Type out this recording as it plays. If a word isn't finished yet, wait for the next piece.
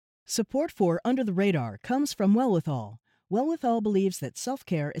Support for Under the Radar comes from Wellwithal. Wellwithal believes that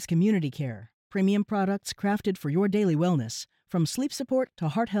self-care is community care. Premium products crafted for your daily wellness, from sleep support to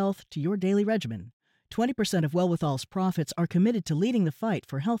heart health to your daily regimen. 20% of Wellwithal's profits are committed to leading the fight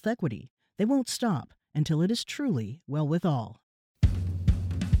for health equity. They won't stop until it is truly well with all.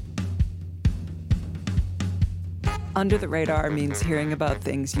 Under the Radar means hearing about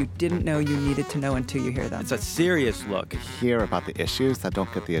things you didn't know you needed to know until you hear them. It's a serious look. Hear about the issues that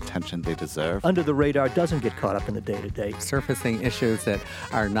don't get the attention they deserve. Under the Radar doesn't get caught up in the day-to-day. Surfacing issues that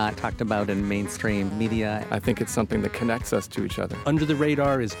are not talked about in mainstream media. I think it's something that connects us to each other. Under the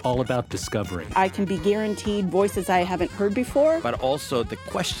Radar is all about discovery. I can be guaranteed voices I haven't heard before. But also the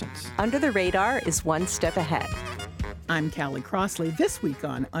questions. Under the Radar is one step ahead. I'm Callie Crossley. This week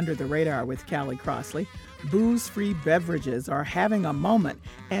on Under the Radar with Callie Crossley, booze-free beverages are having a moment.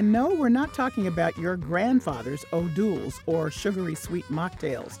 And no, we're not talking about your grandfather's O'Doul's or sugary sweet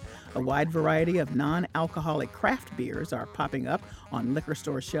mocktails. A wide variety of non-alcoholic craft beers are popping up on liquor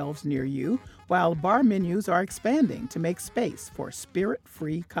store shelves near you, while bar menus are expanding to make space for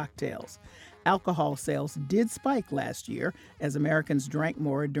spirit-free cocktails. Alcohol sales did spike last year as Americans drank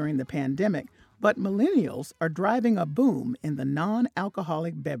more during the pandemic, but millennials are driving a boom in the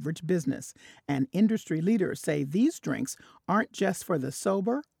non-alcoholic beverage business, and industry leaders say these drinks aren't just for the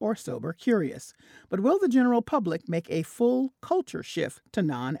sober or sober curious. But will the general public make a full culture shift to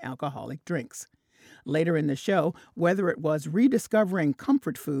non-alcoholic drinks? Later in the show, whether it was rediscovering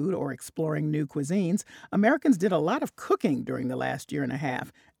comfort food or exploring new cuisines, Americans did a lot of cooking during the last year and a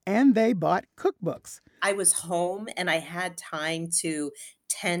half, and they bought cookbooks. I was home and I had time to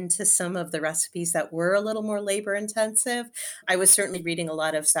tend to some of the recipes that were a little more labor intensive. I was certainly reading a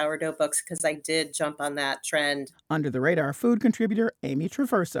lot of sourdough books because I did jump on that trend. Under the Radar food contributor Amy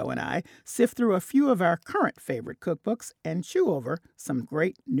Traverso and I sift through a few of our current favorite cookbooks and chew over some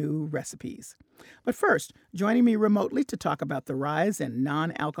great new recipes. But first, joining me remotely to talk about the rise in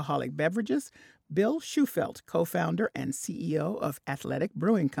non-alcoholic beverages, Bill Shufelt, co-founder and CEO of Athletic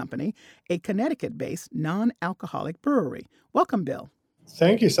Brewing Company, a Connecticut-based non-alcoholic brewery. Welcome, Bill.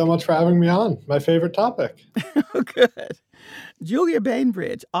 Thank you so much for having me on. My favorite topic. Good. Julia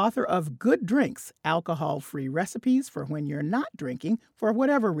Bainbridge, author of Good Drinks, Alcohol-Free Recipes for When You're Not Drinking for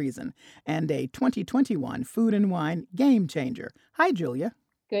Whatever Reason, and a 2021 Food and Wine Game Changer. Hi, Julia.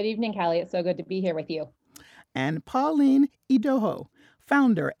 Good evening, Callie. It's so good to be here with you. And Pauline Idoho,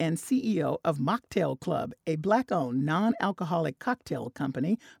 founder and CEO of Mocktail Club, a Black-owned non-alcoholic cocktail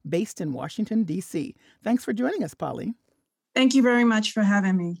company based in Washington, D.C. Thanks for joining us, Pauline. Thank you very much for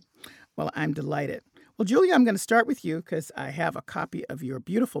having me. Well, I'm delighted. Well, Julia, I'm going to start with you because I have a copy of your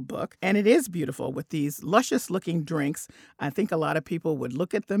beautiful book, and it is beautiful with these luscious-looking drinks. I think a lot of people would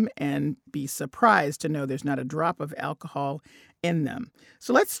look at them and be surprised to know there's not a drop of alcohol in them.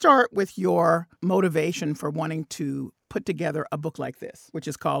 So let's start with your motivation for wanting to put together a book like this, which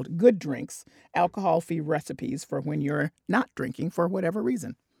is called Good Drinks, Alcohol-Free Recipes for When You're Not Drinking for Whatever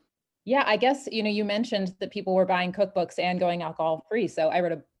Reason. Yeah, I guess, you mentioned that people were buying cookbooks and going alcohol-free. So I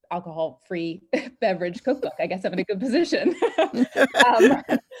wrote an alcohol-free beverage cookbook. I guess I'm in a good position.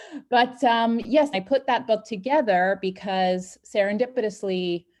 Yes, I put that book together because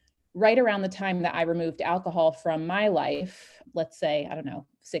serendipitously, right around the time that I removed alcohol from my life, let's say,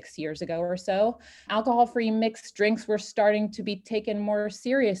 6 years ago or so, alcohol-free mixed drinks were starting to be taken more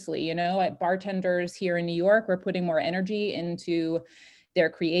seriously. Bartenders here in New York were putting more energy into their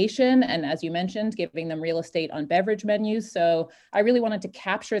creation. And as you mentioned, giving them real estate on beverage menus. So I really wanted to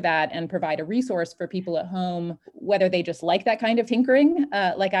capture that and provide a resource for people at home, whether they just like that kind of tinkering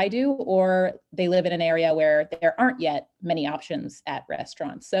like I do, or they live in an area where there aren't yet many options at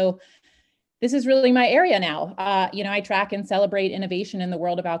restaurants. So this is really my area now. I track and celebrate innovation in the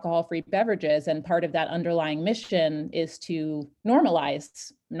world of alcohol-free beverages. And part of that underlying mission is to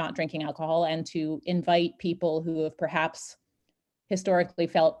normalize not drinking alcohol and to invite people who have perhaps historically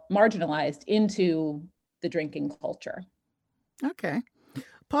felt marginalized into the drinking culture. Okay.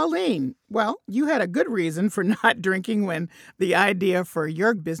 Pauline, well, you had a good reason for not drinking when the idea for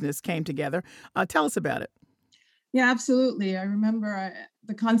your business came together. Tell us about it. Yeah, absolutely. I remember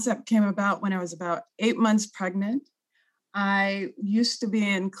the concept came about when I was about 8 months pregnant. I used to be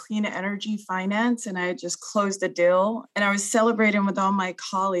in clean energy finance, and I had just closed a deal, and I was celebrating with all my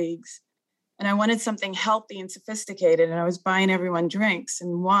colleagues. And I wanted something healthy and sophisticated. And I was buying everyone drinks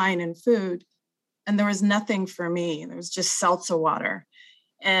and wine and food. And there was nothing for me. There was just seltzer water.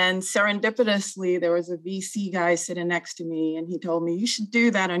 And serendipitously, there was a VC guy sitting next to me. And he told me, you should do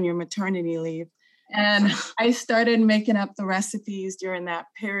that on your maternity leave. And I started making up the recipes during that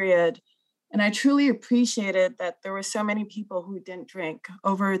period. And I truly appreciated that there were so many people who didn't drink.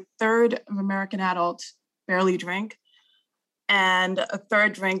 Over a third of American adults barely drink, and a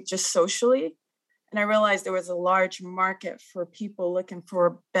third drink just socially. And I realized there was a large market for people looking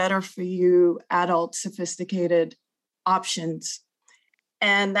for better for you, adult, sophisticated options.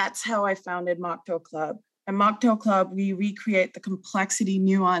 And that's how I founded Mocktail Club. At Mocktail Club, we recreate the complexity,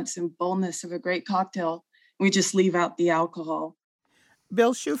 nuance, and boldness of a great cocktail. We just leave out the alcohol.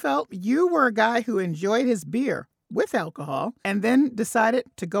 Bill Shufelt, you were a guy who enjoyed his beer with alcohol and then decided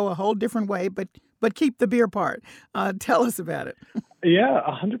to go a whole different way, but keep the beer part. Tell us about it. Yeah,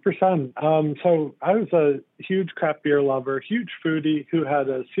 100%. So I was a huge craft beer lover, huge foodie who had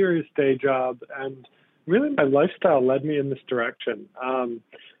a serious day job, and really my lifestyle led me in this direction.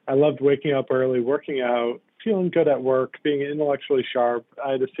 I loved waking up early, working out, feeling good at work, being intellectually sharp.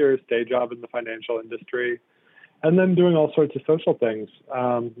 I had a serious day job in the financial industry, and then doing all sorts of social things,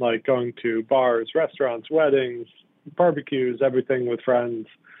 like going to bars, restaurants, weddings, barbecues, everything with friends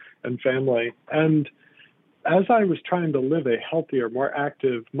and family. And as I was trying to live a healthier, more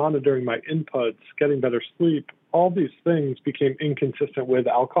active, monitoring my inputs, getting better sleep, all these things became inconsistent with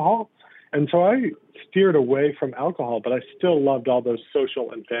alcohol. And so I steered away from alcohol, but I still loved all those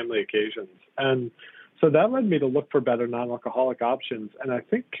social and family occasions. And so that led me to look for better non-alcoholic options. And I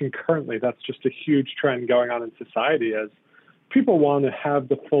think concurrently, that's just a huge trend going on in society as people want to have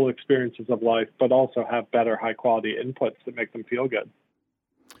the full experiences of life, but also have better high-quality inputs that make them feel good.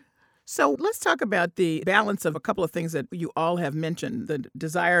 So let's talk about the balance of a couple of things that you all have mentioned. The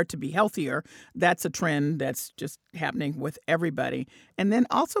desire to be healthier, that's a trend that's just happening with everybody. And then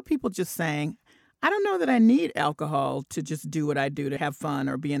also people just saying, I don't know that I need alcohol to just do what I do, to have fun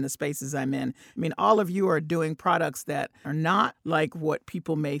or be in the spaces I'm in. I mean, all of you are doing products that are not like what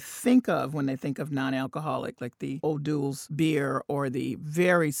people may think of when they think of non-alcoholic, like the O'Doul's beer or the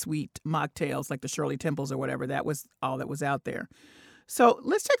very sweet mocktails like the Shirley Temples or whatever. That was all that was out there. So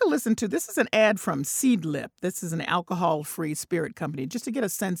let's take a listen to, this is an ad from Seedlip. This is an alcohol-free spirit company, just to get a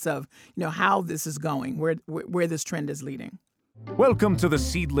sense of, how this is going, where this trend is leading. Welcome to the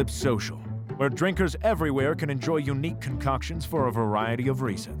Seedlip Social, where drinkers everywhere can enjoy unique concoctions for a variety of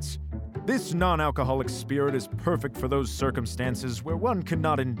reasons. This non-alcoholic spirit is perfect for those circumstances where one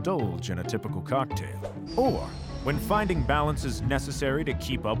cannot indulge in a typical cocktail, or when finding balance is necessary to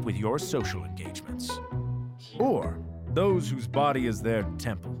keep up with your social engagements, or those whose body is their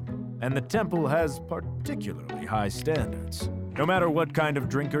temple, and the temple has particularly high standards. No matter what kind of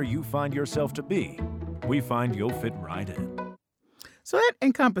drinker you find yourself to be, we find you'll fit right in. So that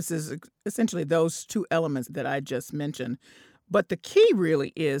encompasses essentially those two elements that I just mentioned. But the key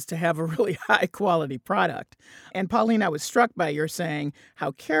really is to have a really high quality product. And Pauline, I was struck by your saying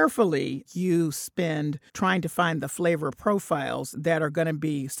how carefully you spend trying to find the flavor profiles that are going to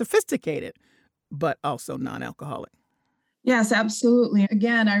be sophisticated, but also non-alcoholic. Yes, absolutely.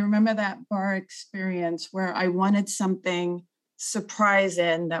 Again, I remember that bar experience where I wanted something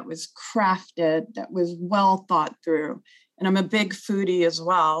surprising that was crafted, that was well thought through. And I'm a big foodie as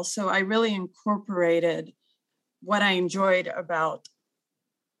well. So I really incorporated what I enjoyed about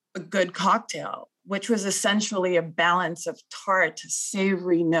a good cocktail, which was essentially a balance of tart,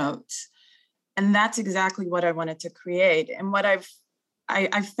 savory notes. And that's exactly what I wanted to create. And what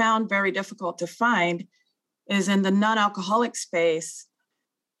I found very difficult to find is in the non-alcoholic space,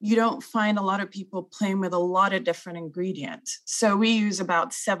 you don't find a lot of people playing with a lot of different ingredients. So we use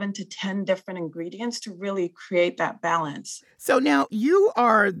about 7 to 10 different ingredients to really create that balance. So now you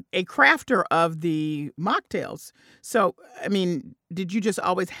are a crafter of the mocktails. So, I mean, did you just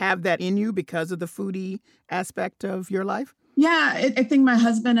always have that in you because of the foodie aspect of your life? Yeah, I think my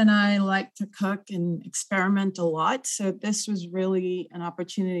husband and I like to cook and experiment a lot. So this was really an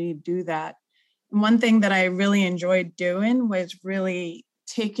opportunity to do that. And one thing that I really enjoyed doing was really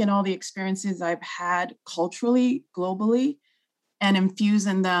taking all the experiences I've had culturally, globally, and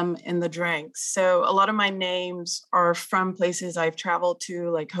infusing them in the drinks. So a lot of my names are from places I've traveled to,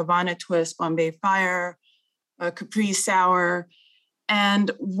 like Havana Twist, Bombay Fire, Capri Sour.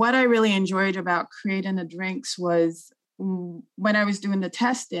 And what I really enjoyed about creating the drinks was when I was doing the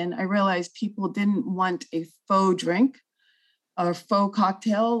testing, I realized people didn't want a faux drink, a faux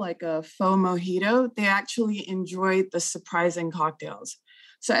cocktail, like a faux mojito. They actually enjoyed the surprising cocktails.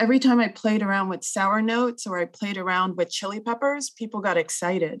 So every time I played around with sour notes or I played around with chili peppers, people got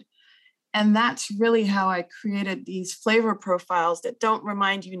excited. And that's really how I created these flavor profiles that don't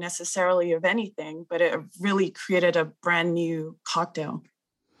remind you necessarily of anything, but it really created a brand new cocktail.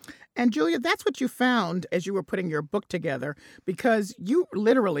 And Julia, that's what you found as you were putting your book together, because you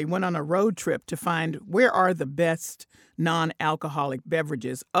literally went on a road trip to find where are the best non-alcoholic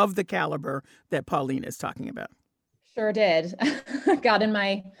beverages of the caliber that Pauline is talking about. Sure did. Got in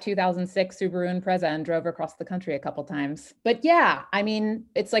my 2006 Subaru Impreza and drove across the country a couple times. But yeah, I mean,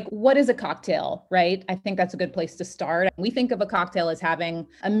 it's like, what is a cocktail, right? I think that's a good place to start. We think of a cocktail as having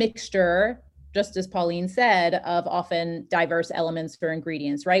a mixture, just as Pauline said, of often diverse elements for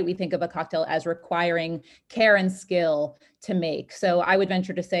ingredients, right? We think of a cocktail as requiring care and skill to make. So I would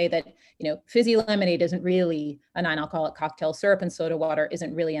venture to say that, fizzy lemonade isn't really a non-alcoholic cocktail. Syrup and soda water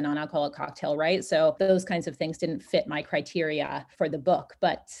isn't really a non-alcoholic cocktail, right? So those kinds of things didn't fit my criteria for the book,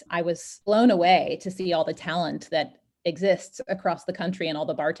 but I was blown away to see all the talent that exists across the country and all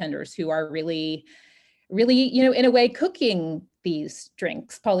the bartenders who are really, in a way, cooking these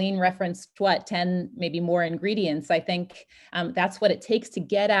drinks. Pauline referenced 10, maybe more ingredients. I think that's what it takes to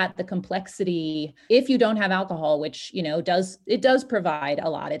get at the complexity. If you don't have alcohol, which, does provide a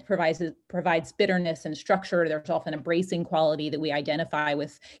lot. It provides bitterness and structure. There's often a bracing quality that we identify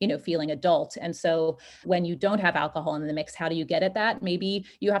with, feeling adult. And so when you don't have alcohol in the mix, how do you get at that? Maybe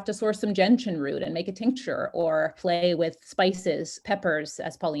you have to source some gentian root and make a tincture, or play with spices, peppers,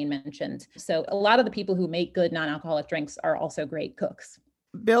 as Pauline mentioned. So a lot of the people who make good non-alcoholic drinks are also great cooks.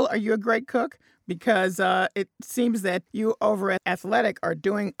 Bill, are you a great cook? Because it seems that you over at Athletic are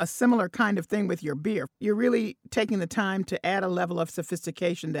doing a similar kind of thing with your beer. You're really taking the time to add a level of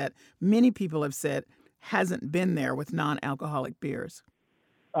sophistication that many people have said hasn't been there with non-alcoholic beers.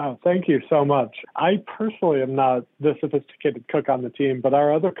 Oh, thank you so much. I personally am not the sophisticated cook on the team, but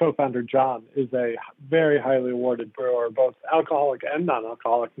our other co-founder, John, is a very highly awarded brewer, both alcoholic and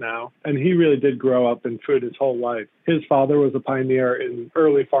non-alcoholic now. And he really did grow up in food his whole life. His father was a pioneer in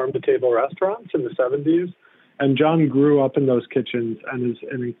early farm-to-table restaurants in the 70s. And John grew up in those kitchens and is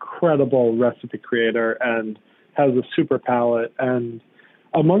an incredible recipe creator and has a super palate. And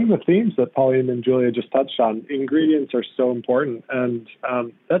among the themes that Pauline and Julia just touched on, ingredients are so important. And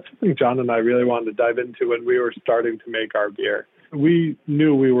that's something John and I really wanted to dive into when we were starting to make our beer. We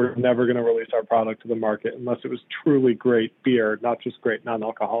knew we were never going to release our product to the market unless it was truly great beer, not just great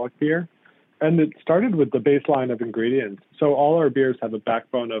non-alcoholic beer. And it started with the baseline of ingredients. So all our beers have a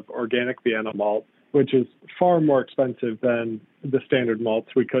backbone of organic Vienna malt, which is far more expensive than the standard malts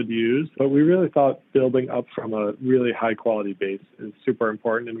we could use. But we really thought building up from a really high quality base is super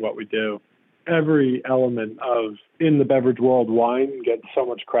important in what we do. Every element of, in the beverage world, wine gets so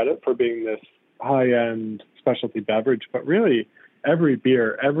much credit for being this high-end specialty beverage, but really every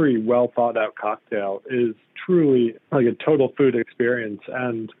beer, every well thought out cocktail is truly like a total food experience.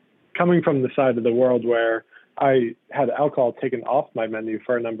 And coming from the side of the world where I had alcohol taken off my menu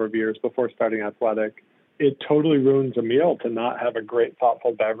for a number of years before starting Athletic, it totally ruins a meal to not have a great,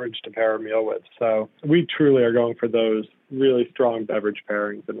 thoughtful beverage to pair a meal with. So we truly are going for those really strong beverage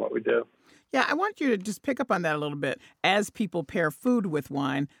pairings in what we do. Yeah, I want you to just pick up on that a little bit. As people pair food with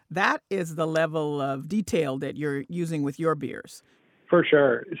wine, that is the level of detail that you're using with your beers. For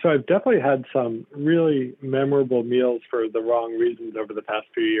sure. So I've definitely had some really memorable meals for the wrong reasons over the past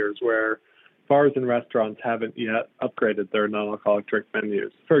few years where bars and restaurants haven't yet upgraded their non-alcoholic drink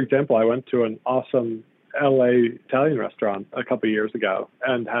menus. For example, I went to an awesome LA Italian restaurant a couple of years ago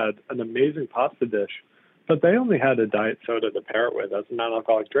and had an amazing pasta dish, but they only had a diet soda to pair it with as a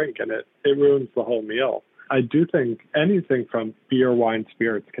non-alcoholic drink, and it ruins the whole meal. I do think anything from beer, wine,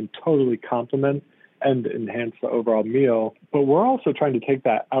 spirits can totally complement and enhance the overall meal, but we're also trying to take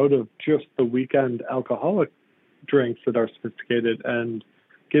that out of just the weekend alcoholic drinks that are sophisticated and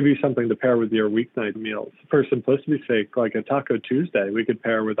give you something to pair with your weeknight meals. For simplicity's sake, like a Taco Tuesday, we could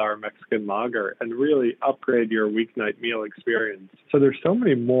pair with our Mexican lager and really upgrade your weeknight meal experience. So there's so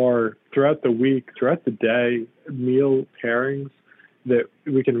many more throughout the week, throughout the day, meal pairings that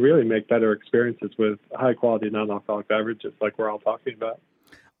we can really make better experiences with high-quality non-alcoholic beverages like we're all talking about.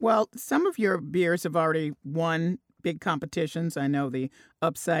 Well, some of your beers have already won big competitions. I know the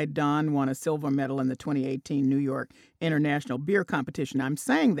Upside Dawn won a silver medal in the 2018 New York International Beer Competition. I'm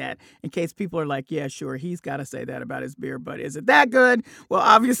saying that in case people are like, yeah, sure, he's got to say that about his beer, but is it that good? Well,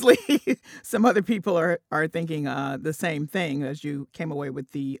 obviously, some other people are thinking the same thing as you came away with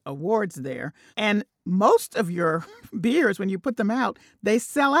the awards there. And most of your beers, when you put them out, they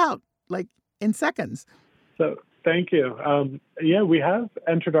sell out like in seconds. So thank you. Yeah, we have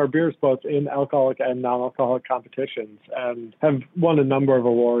entered our beers both in alcoholic and non-alcoholic competitions and have won a number of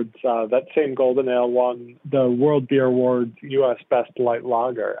awards. That same Golden Ale won the World Beer Awards U.S. Best Light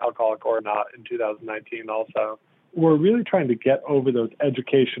Lager, alcoholic or not, in 2019 also. we're really trying to get over those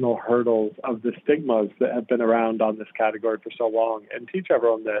educational hurdles of the stigmas that have been around on this category for so long and teach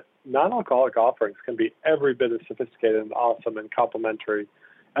everyone that non-alcoholic offerings can be every bit as sophisticated and awesome and complementary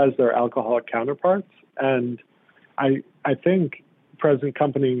as their alcoholic counterparts. And I think, present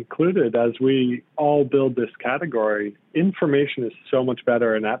company included, as we all build this category, information is so much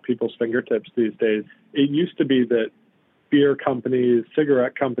better and at people's fingertips these days. It used to be that beer companies,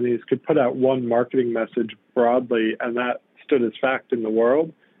 cigarette companies could put out one marketing message broadly, and that stood as fact in the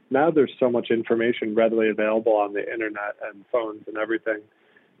world. Now there's so much information readily available on the internet and phones and everything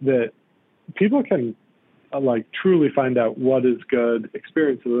that people can truly find out what is good,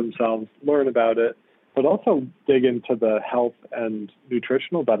 experience it themselves, learn about it, but also dig into the health and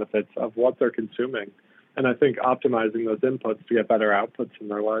nutritional benefits of what they're consuming. And I think optimizing those inputs to get better outputs in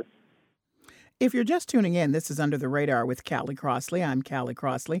their life. If you're just tuning in, this is Under the Radar with Callie Crossley. I'm Callie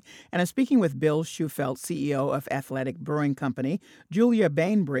Crossley, and I'm speaking with Bill Shufelt, CEO of Athletic Brewing Company, Julia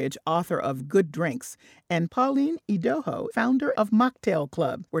Bainbridge, author of Good Drinks, and Pauline Idoho, founder of Mocktail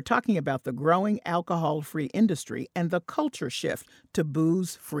Club. We're talking about the growing alcohol-free industry and the culture shift to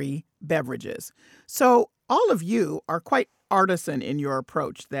booze-free beverages. So all of you are quite artisan in your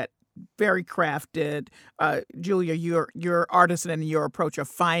approach, that very crafted. Julia, you're artisan in your approach of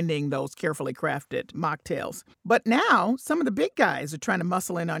finding those carefully crafted mocktails. But now some of the big guys are trying to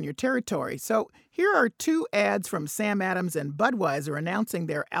muscle in on your territory. So here are two ads from Sam Adams and Budweiser announcing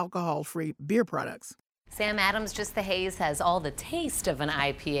their alcohol-free beer products. Sam Adams Just the Haze has all the taste of an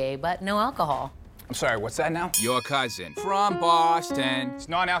IPA, but no alcohol. I'm sorry, what's that now? Your cousin from Boston. It's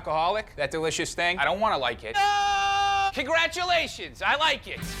non-alcoholic, that delicious thing. I don't want to like it. No! Congratulations, I like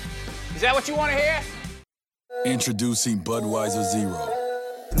it. Is that what you want to hear? Introducing Budweiser Zero.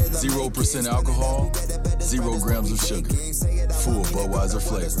 0% alcohol, 0 grams of sugar. Full Budweiser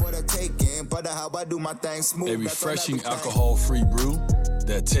flavor. A refreshing alcohol-free brew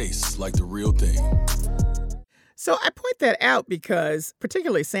that tastes like the real thing. So I point that out because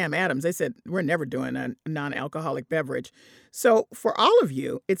particularly Sam Adams, they said, we're never doing a non-alcoholic beverage. So for all of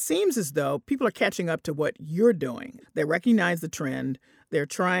you, it seems as though people are catching up to what you're doing. They recognize the trend. They're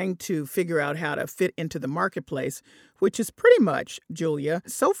trying to figure out how to fit into the marketplace, which is pretty much, Julia,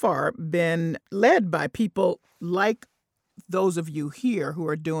 so far been led by people like those of you here who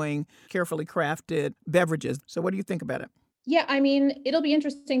are doing carefully crafted beverages. So what do you think about it? Yeah, I mean, it'll be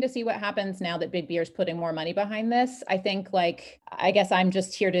interesting to see what happens now that Big Beer is putting more money behind this. I think, I guess I'm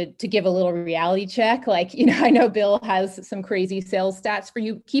just here to give a little reality check. I know Bill has some crazy sales stats for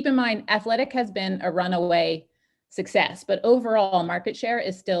you. Keep in mind, Athletic has been a runaway success, but overall market share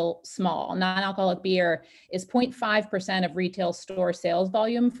is still small. Non-alcoholic beer is 0.5% of retail store sales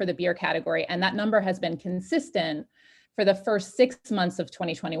volume for the beer category. And that number has been consistent for the first 6 months of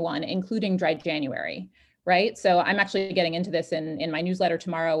 2021, including dry January. Right. So I'm actually getting into this in my newsletter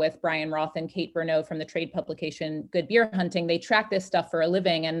tomorrow with Brian Roth and Kate Burnett from the trade publication Good Beer Hunting. They track this stuff for a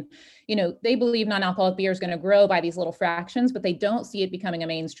living. And, they believe non-alcoholic beer is going to grow by these little fractions, but they don't see it becoming a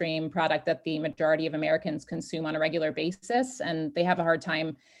mainstream product that the majority of Americans consume on a regular basis. And they have a hard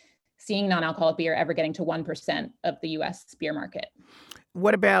time seeing non-alcoholic beer ever getting to 1% of the U.S. beer market.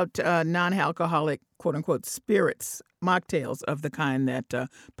 What about non-alcoholic, quote unquote, spirits, mocktails of the kind that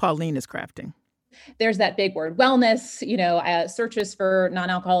Pauline is crafting? There's that big word, wellness. Searches for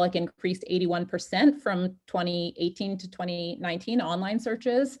non-alcoholic increased 81% from 2018 to 2019, online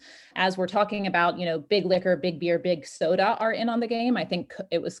searches. As we're talking about, big liquor, big beer, big soda are in on the game. I think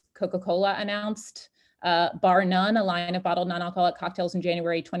it was Coca-Cola announced Bar None, a line of bottled non-alcoholic cocktails in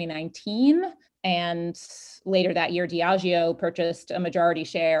January 2019. And later that year, Diageo purchased a majority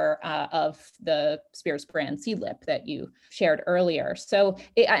share of the spirits brand Seedlip that you shared earlier. So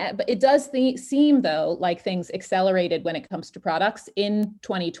it does seem, though, like things accelerated when it comes to products in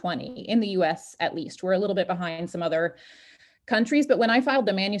 2020, in the US at least. We're a little bit behind some other countries. But when I filed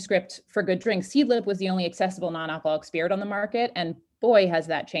the manuscript for Good Drinks, Seedlip was the only accessible non-alcoholic spirit on the market. And boy, has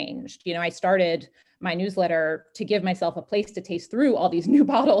that changed. I started my newsletter to give myself a place to taste through all these new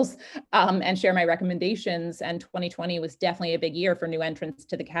bottles and share my recommendations. And 2020 was definitely a big year for new entrants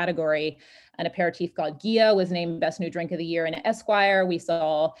to the category. An aperitif called Gia was named Best New Drink of the Year in Esquire. We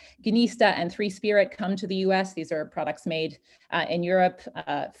saw Gnista and Three Spirit come to the US. These are products made in Europe.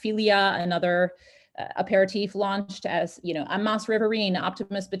 Filia, another aperitif, launched as, Amas Riverine,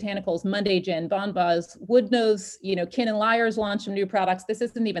 Optimus Botanicals, Monday Gin, Bon Buzz, Woodnose, Kin and Liars launched some new products. This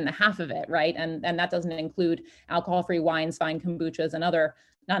isn't even the half of it, right? And that doesn't include alcohol-free wines, fine kombuchas, and other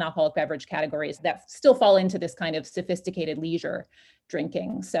non-alcoholic beverage categories that still fall into this kind of sophisticated leisure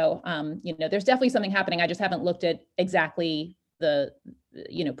drinking. So, there's definitely something happening. I just haven't looked at exactly the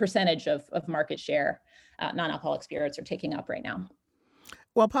percentage of market share non-alcoholic spirits are taking up right now.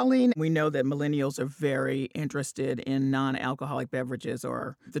 Well, Pauline, we know that millennials are very interested in non-alcoholic beverages,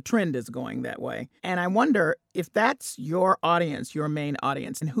 or the trend is going that way. And I wonder if that's your audience, your main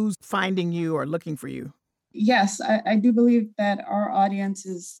audience, and who's finding you or looking for you. Yes, I do believe that our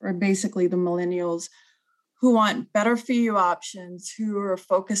audiences are basically the millennials who want better for you options, who are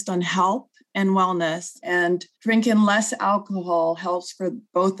focused on health and wellness, and drinking less alcohol helps for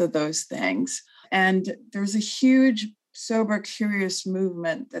both of those things. And there's a huge sober curious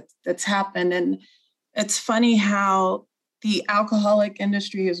movement that's happened. And it's funny how the alcoholic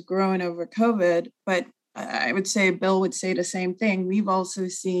industry has grown over COVID, but I would say Bill would say the same thing. We've also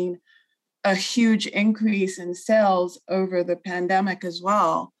seen a huge increase in sales over the pandemic as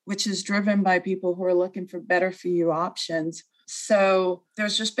well, which is driven by people who are looking for better for you options. So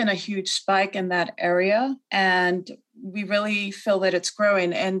there's just been a huge spike in that area, and we really feel that it's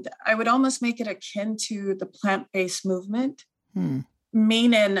growing. And I would almost make it akin to the plant-based movement,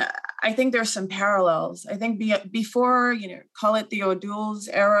 meaning I think there's some parallels. I think before, call it the O'Doul's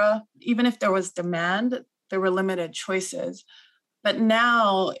era, even if there was demand, there were limited choices. But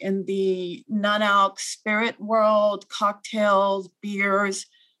now in the non-alc spirit world, cocktails, beers,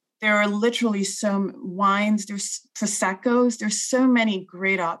 there are literally some wines, there's Prosecco's, there's so many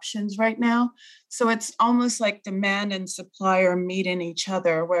great options right now. So it's almost like demand and supply are meeting each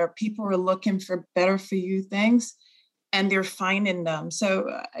other, where people are looking for better for you things and they're finding them. So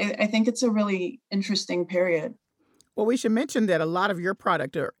I think it's a really interesting period. Well, we should mention that a lot of your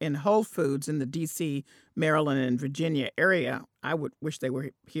product are in Whole Foods in the D.C., Maryland, and Virginia area. I would wish they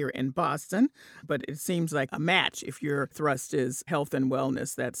were here in Boston, but it seems like a match if your thrust is health and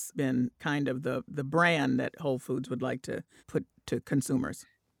wellness. That's been kind of the brand that Whole Foods would like to put to consumers.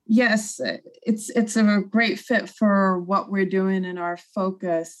 Yes, it's a great fit for what we're doing in our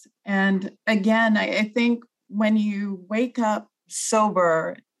focus. And again, I think when you wake up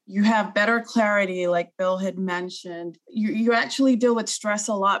sober, you have better clarity, like Bill had mentioned. You actually deal with stress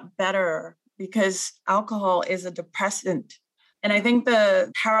a lot better because alcohol is a depressant. And I think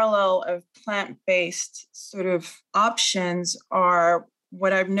the parallel of plant-based sort of options are,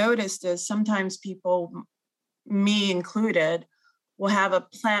 what I've noticed is sometimes people, me included, will have a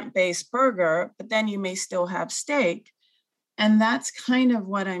plant-based burger, but then you may still have steak. And that's kind of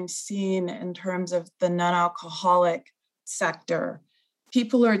what I'm seeing in terms of the non-alcoholic sector.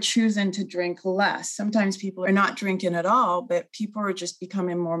 People are choosing to drink less. Sometimes people are not drinking at all, but people are just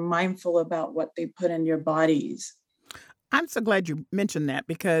becoming more mindful about what they put in their bodies. I'm so glad you mentioned that,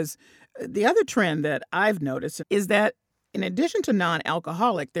 because the other trend that I've noticed is that in addition to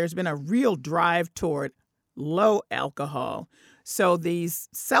non-alcoholic, there's been a real drive toward low alcohol. So these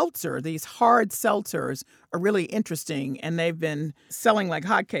hard seltzers are really interesting, and they've been selling like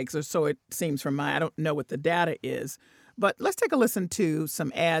hotcakes, or so it seems from I don't know what the data is. But let's take a listen to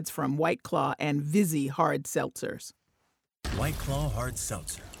some ads from White Claw and Vizzy Hard Seltzers. White Claw Hard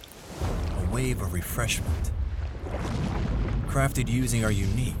Seltzer, a wave of refreshment. Crafted using our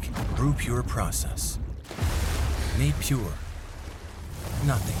unique Brew Pure process. Made pure.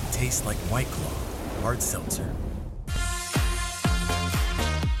 Nothing tastes like White Claw Hard Seltzer.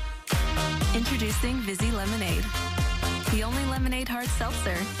 Introducing Vizzy Lemonade, the only lemonade hard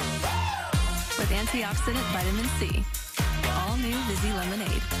seltzer with antioxidant vitamin C. All new Vizzy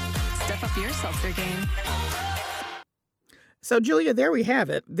Lemonade. Step up your seltzer game. So, Julia, there we have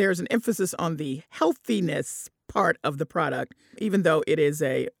it. There's an emphasis on the healthiness part of the product, even though it is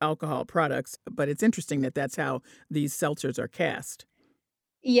a alcohol product. But it's interesting that that's how these seltzers are cast.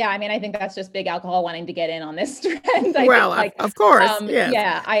 Yeah, I mean, I think that's just big alcohol wanting to get in on this trend. Of course. Yes.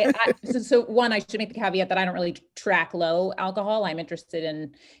 Yeah. So one, I should make the caveat that I don't really track low alcohol. I'm interested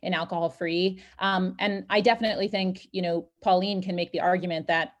in alcohol free. And I definitely think, Pauline can make the argument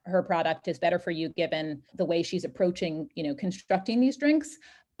that her product is better for you given the way she's approaching, constructing these drinks.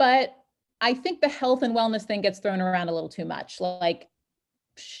 But I think the health and wellness thing gets thrown around a little too much. Like,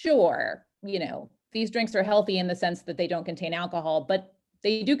 sure, these drinks are healthy in the sense that they don't contain alcohol, but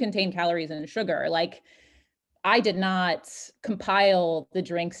they do contain calories and sugar. Like, I did not compile the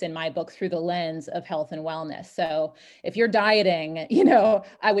drinks in my book through the lens of health and wellness. So if you're dieting,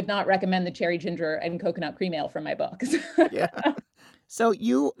 I would not recommend the cherry ginger and coconut cream ale from my books. Yeah. So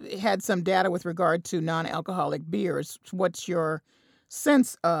you had some data with regard to non-alcoholic beers. What's your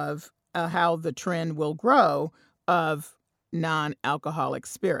sense of how the trend will grow of non-alcoholic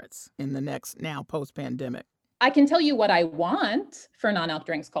spirits in the next, now post-pandemic? I can tell you what I want for non-alc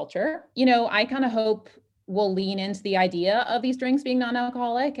drinks culture. I kind of hope will lean into the idea of these drinks being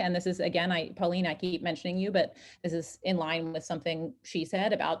non-alcoholic. And this is, again, Pauline, I keep mentioning you, but this is in line with something she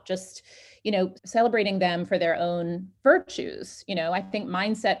said about just, celebrating them for their own virtues. I think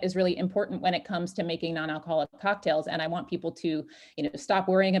mindset is really important when it comes to making non-alcoholic cocktails. And I want people to, stop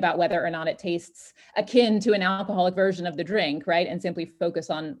worrying about whether or not it tastes akin to an alcoholic version of the drink, right? And simply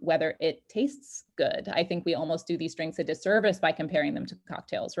focus on whether it tastes good. I think we almost do these drinks a disservice by comparing them to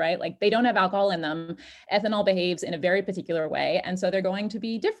cocktails, right? Like they don't have alcohol in them. Ethanol behaves in a very particular way. And so they're going to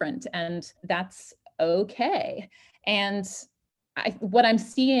be different, and that's okay. And what I'm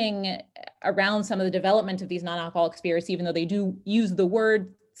seeing around some of the development of these non-alcoholic spirits, even though they do use the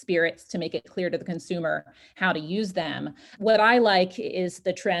word spirits to make it clear to the consumer how to use them, what I like is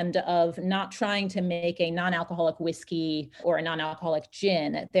the trend of not trying to make a non-alcoholic whiskey or a non-alcoholic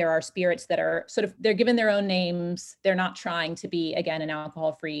gin. There are spirits that are they're given their own names. They're not trying to be, again, an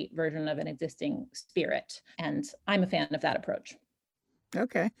alcohol-free version of an existing spirit. And I'm a fan of that approach.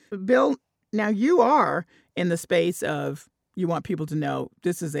 Okay. Bill, now you are in the space of, you want people to know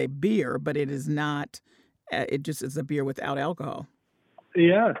this is a beer, but it is not, it just is a beer without alcohol.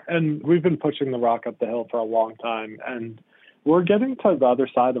 Yeah, and we've been pushing the rock up the hill for a long time, and we're getting to the other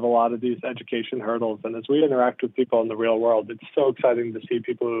side of a lot of these education hurdles. And as we interact with people in the real world, it's so exciting to see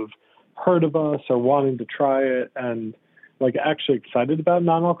people who've heard of us or wanting to try it and actually excited about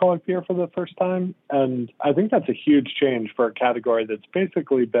non-alcoholic beer for the first time. And I think that's a huge change for a category that's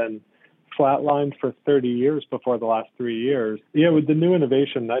basically been flatlined for 30 years before the last 3 years. Yeah, with the new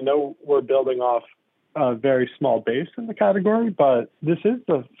innovation, I know we're building off a very small base in the category, but this is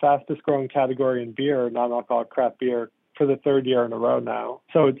the fastest growing category in beer, non-alcoholic craft beer, for the third year in a row now.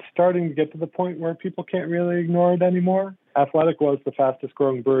 So it's starting to get to the point where people can't really ignore it anymore. Athletic was the fastest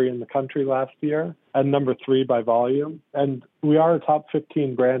growing brewery in the country last year and number 3 by volume. And we are a top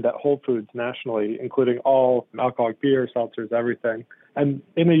 15 brand at Whole Foods nationally, including all alcoholic beer, seltzers, everything. And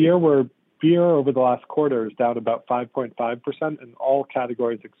in a year where beer over the last quarter is down about 5.5%, and all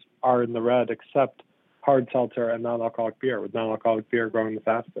categories are in the red except hard seltzer and non-alcoholic beer, with non-alcoholic beer growing the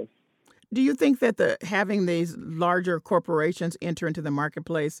fastest. Do you think that having these larger corporations enter into the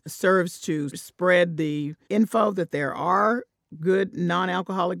marketplace serves to spread the info that there are good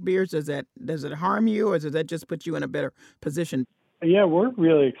non-alcoholic beers? Does it harm you, or does that just put you in a better position? Yeah, we're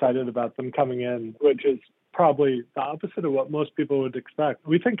really excited about them coming in, which is probably the opposite of what most people would expect.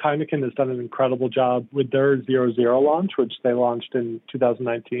 We think Heineken has done an incredible job with their 0.0 launch, which they launched in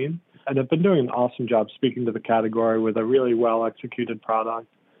 2019, and have been doing an awesome job speaking to the category with a really well-executed product.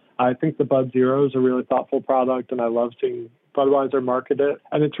 I think the Bud Zero is a really thoughtful product, and I love seeing Budweiser market it,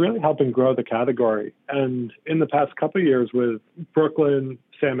 and it's really helping grow the category. And in the past couple of years with Brooklyn,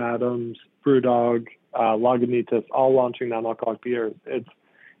 Sam Adams, BrewDog, Lagunitas, all launching non-alcoholic beers,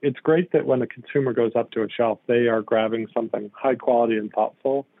 it's great that when a consumer goes up to a shelf, they are grabbing something high quality and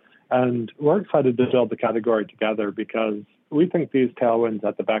thoughtful. And we're excited to build the category together because we think these tailwinds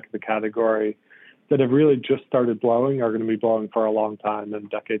at the back of the category that have really just started blowing are going to be blowing for a long time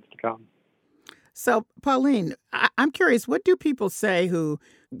and decades to come. So, Pauline, I'm curious, what do people say who,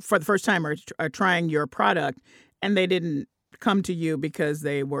 for the first time, are trying your product and they didn't come to you because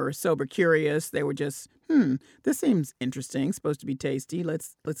they were sober curious? They were just, this seems interesting, supposed to be tasty.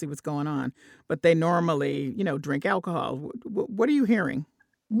 Let's see what's going on. But they normally, drink alcohol. What are you hearing?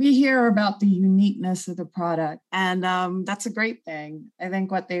 We hear about the uniqueness of the product, and that's a great thing. I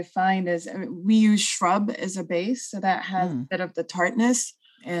think what they find is we use shrub as a base, so that has a bit of the tartness.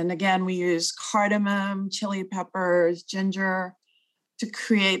 And again, we use cardamom, chili peppers, ginger to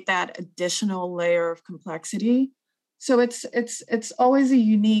create that additional layer of complexity. So it's always a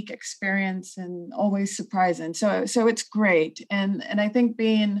unique experience and always surprising. So it's great. And I think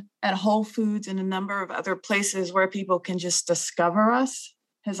being at Whole Foods and a number of other places where people can just discover us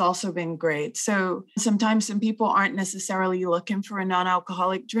has also been great. So sometimes some people aren't necessarily looking for a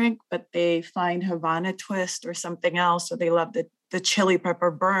non-alcoholic drink, but they find Havana Twist or something else, or they love the chili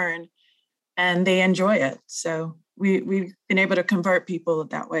pepper burn and they enjoy it. So we've been able to convert people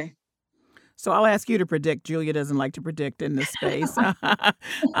that way. So I'll ask you to predict. Julia doesn't like to predict in this space.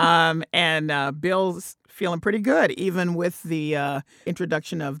 And Bill's feeling pretty good, even with the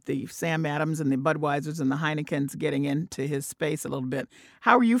introduction of the Sam Adams and the Budweisers and the Heinekens getting into his space a little bit.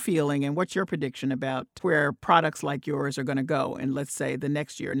 How are you feeling, and what's your prediction about where products like yours are going to go in, let's say, the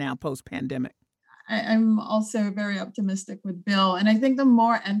next year, now post-pandemic? I'm also very optimistic with Bill. And I think the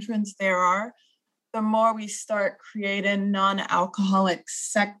more entrants there are, the more we start creating non-alcoholic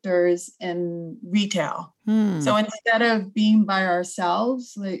sectors in retail. So instead of being by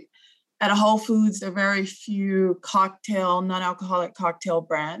ourselves, like at Whole Foods, there are very few non-alcoholic cocktail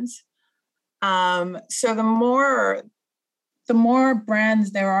brands. So the more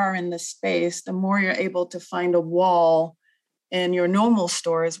brands there are in the space, the more you're able to find a wall in your normal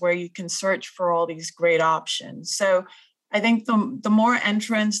stores where you can search for all these great options. So I think the more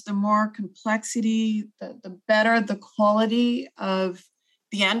entrants, the more complexity, the better the quality of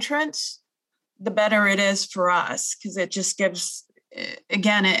the entrants, the better it is for us, because it just gives,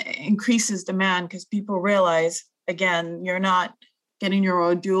 again, it increases demand because people realize, again, you're not getting your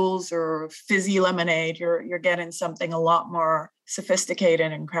O'Doul's or fizzy lemonade, you're getting something a lot more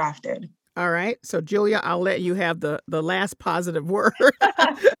sophisticated and crafted. All right. So, Julia, I'll let you have the last positive word.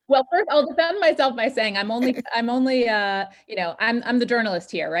 Well, first, I'll defend myself by saying I'm only, I'm the journalist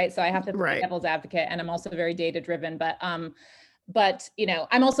here, right? So I have to be devil's advocate, and I'm also very data driven. But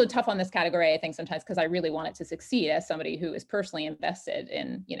I'm also tough on this category, I think, sometimes because I really want it to succeed as somebody who is personally invested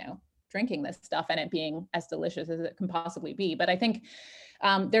in, drinking this stuff and it being as delicious as it can possibly be. But I think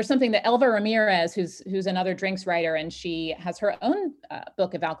there's something that Elva Ramirez, who's another drinks writer, and she has her own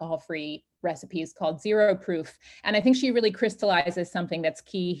book of alcohol-free recipes called Zero Proof. And I think she really crystallizes something that's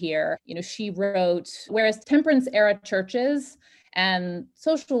key here. She wrote, whereas temperance era churches and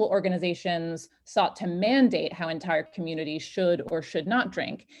social organizations sought to mandate how entire communities should or should not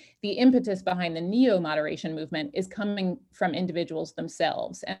drink, the impetus behind the neo-moderation movement is coming from individuals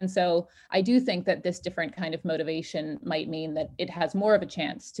themselves. And so I do think that this different kind of motivation might mean that it has more of a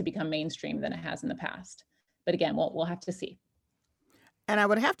chance to become mainstream than it has in the past. But again, we'll have to see. And I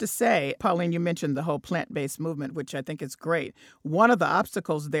would have to say, Pauline, you mentioned the whole plant-based movement, which I think is great. One of the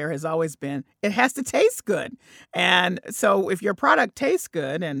obstacles there has always been it has to taste good. And so if your product tastes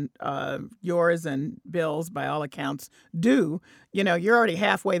good, and yours and Bill's, by all accounts, do, you're already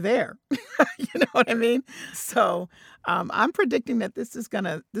halfway there. You know what I mean? So I'm predicting that this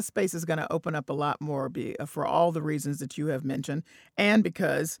space is going to open up a lot more for all the reasons that you have mentioned, and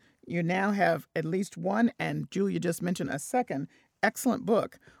because you now have at least one, and Julia just mentioned a second, excellent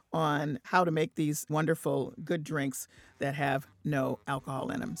book on how to make these wonderful, good drinks that have no alcohol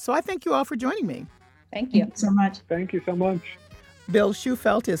in them. So I thank you all for joining me. Thank you so much. Thank you so much. Bill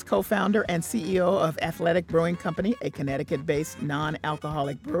Shufelt is co-founder and CEO of Athletic Brewing Company, a Connecticut-based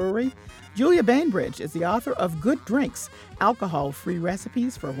non-alcoholic brewery. Julia Bainbridge is the author of Good Drinks, Alcohol-Free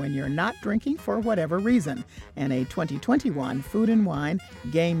Recipes for When You're Not Drinking for Whatever Reason, and a 2021 Food and Wine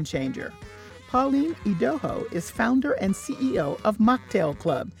Game Changer. Pauline Idoho is founder and CEO of Mocktail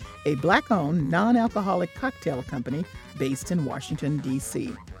Club, a Black-owned non-alcoholic cocktail company based in Washington,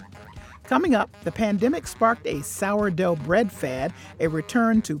 D.C. Coming up, the pandemic sparked a sourdough bread fad, a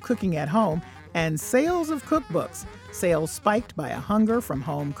return to cooking at home, and sales of cookbooks. Sales spiked by a hunger from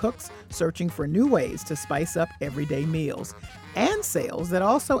home cooks searching for new ways to spice up everyday meals. And sales that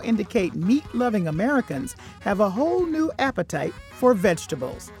also indicate meat-loving Americans have a whole new appetite for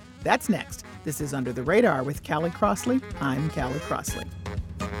vegetables. That's next. This is Under the Radar with Callie Crossley. I'm Callie Crossley.